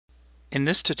In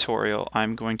this tutorial,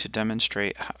 I'm going to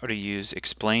demonstrate how to use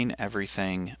Explain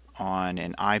Everything on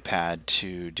an iPad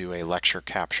to do a lecture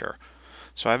capture.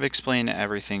 So I've Explain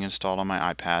Everything installed on my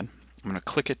iPad. I'm going to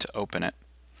click it to open it.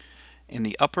 In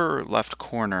the upper left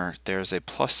corner, there's a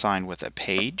plus sign with a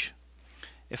page.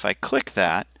 If I click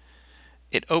that,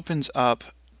 it opens up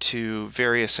to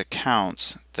various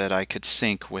accounts that I could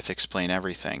sync with Explain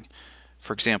Everything.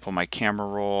 For example, my camera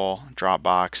roll,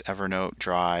 Dropbox, Evernote,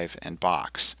 Drive, and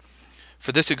Box.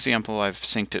 For this example, I've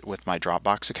synced it with my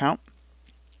Dropbox account.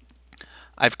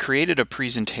 I've created a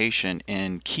presentation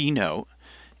in Keynote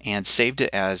and saved it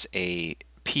as a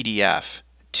PDF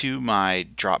to my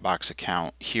Dropbox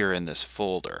account here in this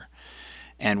folder.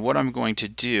 And what I'm going to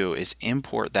do is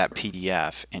import that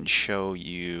PDF and show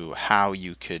you how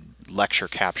you could lecture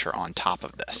capture on top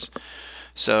of this.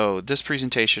 So this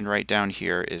presentation right down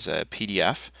here is a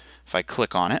PDF. If I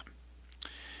click on it,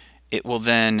 it will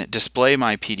then display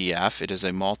my PDF. It is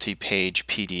a multi-page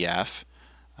PDF,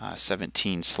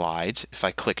 17 slides. If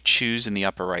I click Choose in the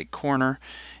upper right corner,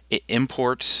 it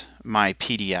imports my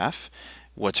PDF.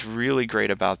 What's really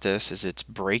great about this is it's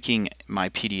breaking my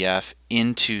PDF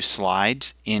into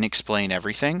slides in Explain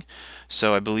Everything.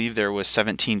 So I believe there was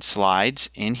 17 slides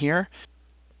in here.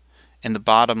 In the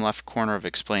bottom left corner of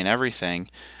Explain Everything,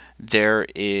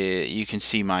 you can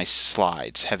see my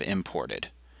slides have imported.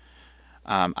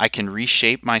 I can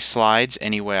reshape my slides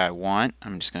any way I want.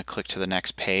 I'm just going to click to the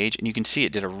next page, and you can see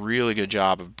it did a really good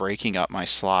job of breaking up my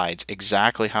slides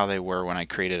exactly how they were when I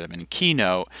created them in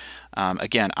Keynote.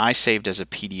 Again, I saved as a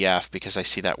PDF because I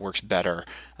see that works better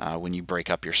when you break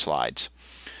up your slides.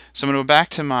 So I'm going to go back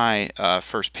to my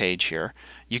first page here.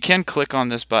 You can click on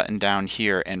this button down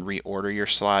here and reorder your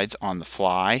slides on the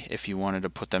fly if you wanted to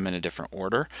put them in a different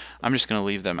order. I'm just going to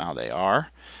leave them how they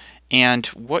are. And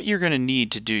what you're going to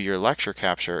need to do your lecture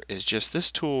capture is just this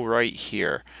tool right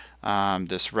here,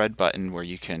 this red button where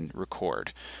you can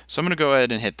record. So I'm going to go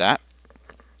ahead and hit that.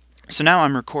 So now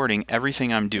I'm recording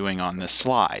everything I'm doing on this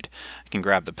slide. I can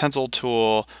grab the pencil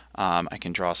tool, I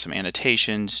can draw some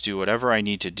annotations, do whatever I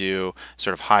need to do,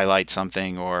 sort of highlight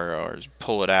something or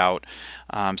pull it out.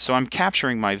 So I'm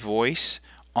capturing my voice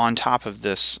on top of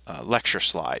this lecture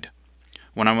slide.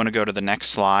 When I want to go to the next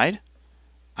slide,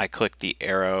 I click the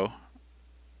arrow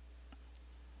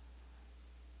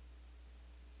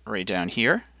right down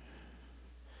here,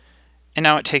 and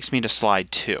now it takes me to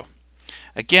slide 2.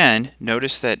 Again,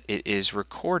 notice that it is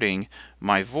recording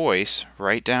my voice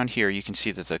right down here. You can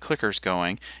see that the clicker's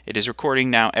going. It is recording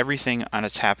now everything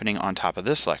that's happening on top of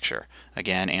this lecture.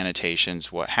 Again,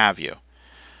 annotations, what have you.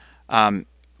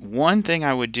 One thing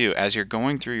I would do as you're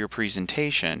going through your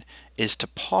presentation is to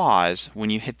pause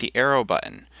when you hit the arrow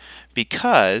button,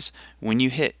 because when you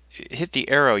hit the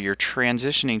arrow, you're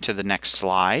transitioning to the next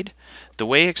slide. The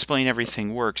way Explain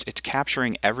Everything works, it's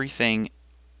capturing everything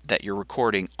that you're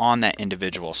recording on that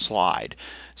individual slide.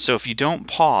 So if you don't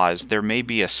pause, there may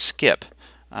be a skip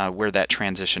where that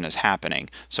transition is happening.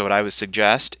 So what I would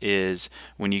suggest is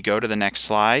when you go to the next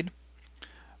slide,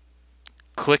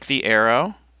 click the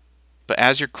arrow, but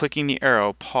as you're clicking the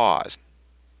arrow, pause.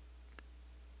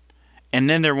 And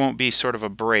then there won't be sort of a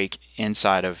break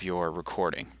inside of your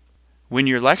recording. When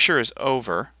your lecture is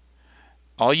over,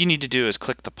 all you need to do is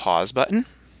click the pause button,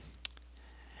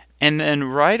 and then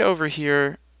right over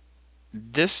here,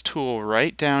 this tool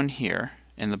right down here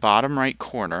in the bottom right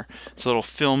corner, it's a little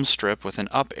film strip with an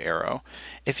up arrow.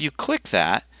 If you click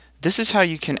that, this is how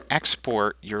you can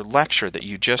export your lecture that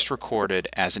you just recorded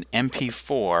as an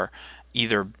MP4,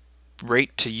 either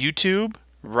right to YouTube,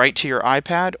 right to your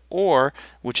iPad, or,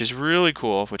 which is really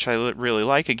cool, which I really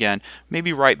like again,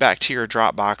 maybe right back to your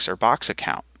Dropbox or Box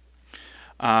account.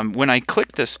 When I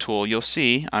click this tool, you'll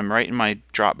see I'm right in my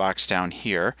Dropbox down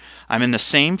here. I'm in the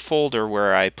same folder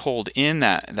where I pulled in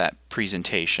that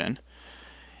presentation.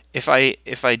 If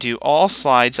I do all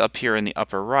slides up here in the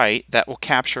upper right, that will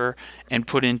capture and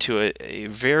put into a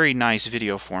very nice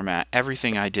video format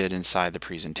everything I did inside the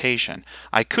presentation.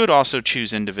 I could also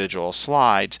choose individual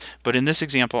slides, but in this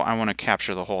example I want to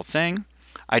capture the whole thing.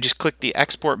 I just click the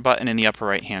export button in the upper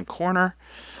right hand corner.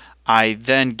 I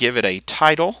then give it a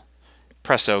title,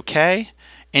 press OK,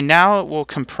 and now it will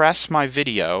compress my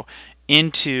video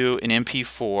into an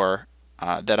MP4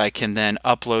 that I can then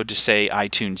upload to, say,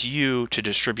 iTunes U to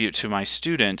distribute to my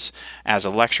students as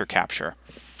a lecture capture.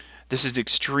 This is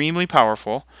extremely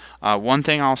powerful. One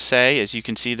thing I'll say is you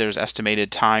can see there's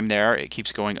estimated time there. It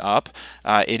keeps going up.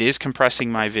 It is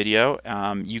compressing my video.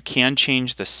 You can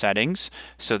change the settings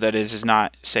so that it is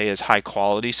not, say, as high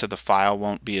quality, so the file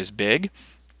won't be as big.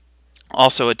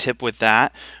 Also, a tip with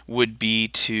that would be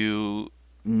to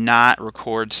not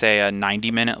record, say, a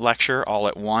 90-minute lecture all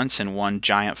at once in one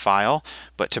giant file,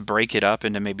 but to break it up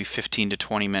into maybe 15 to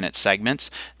 20-minute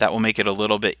segments. That will make it a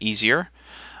little bit easier.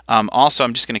 Also,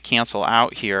 I'm just going to cancel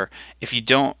out here. If you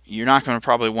don't, you're not going to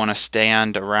probably want to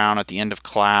stand around at the end of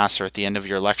class or at the end of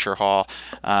your lecture hall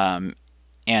and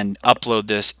upload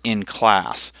this in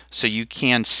class. So you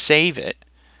can save it,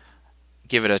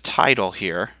 give it a title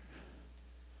here,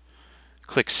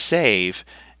 click Save,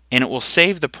 and it will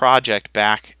save the project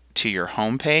back to your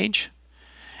home page.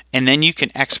 And then you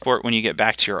can export when you get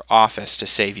back to your office to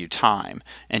save you time.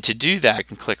 And to do that, I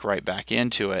can click right back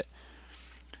into it.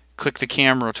 Click the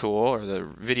camera tool or the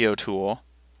video tool,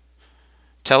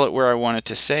 tell it where I want it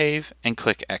to save, and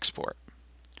click Export.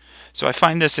 So I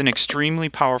find this an extremely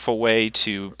powerful way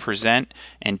to present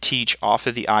and teach off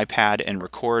of the iPad and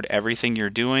record everything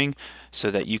you're doing so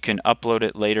that you can upload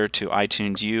it later to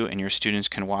iTunes U and your students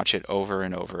can watch it over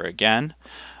and over again.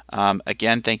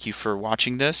 Again, thank you for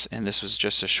watching this, and this was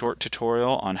just a short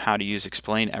tutorial on how to use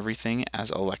Explain Everything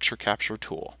as a lecture capture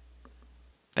tool.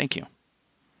 Thank you.